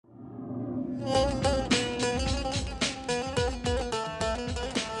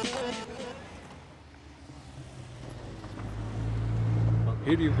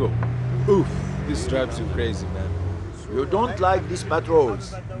Here you go. Oof, this drives you crazy, man. You don't like these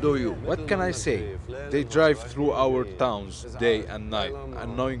patrols, do you? What can I say? They drive through our towns day and night,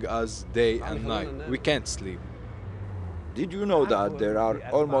 annoying us day and night. We can't sleep. Did you know that there are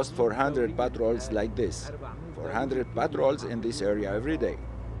almost 400 patrols like this? 400 patrols in this area every day.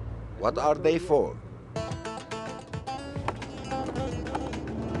 What are they for?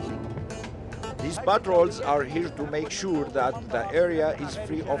 These patrols are here to make sure that the area is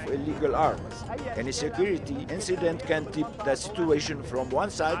free of illegal arms. Any security incident can tip the situation from one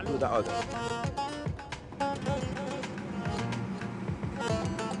side to the other.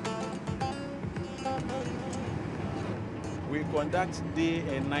 We conduct day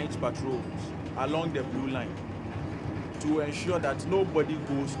and night patrols along the blue line to ensure that nobody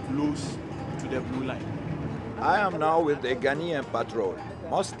goes close to the blue line. I am now with a Ghanaian patrol,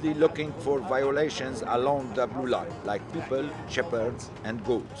 mostly looking for violations along the blue line, like people, shepherds, and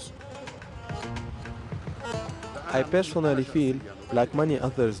goats. I personally feel, like many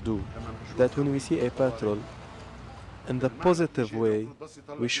others do, that when we see a patrol, in the positive way,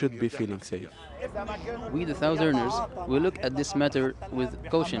 we should be feeling safe. We, the Southerners, will look at this matter with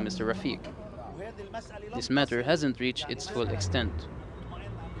caution, Mr. Rafiq. This matter hasn't reached its full extent.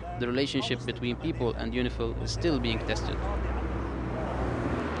 The relationship between people and UNIFIL is still being tested.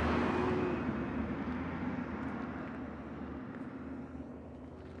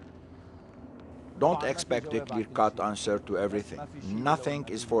 Don't expect a clear-cut answer to everything. Nothing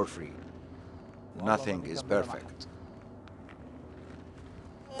is for free. Nothing is perfect.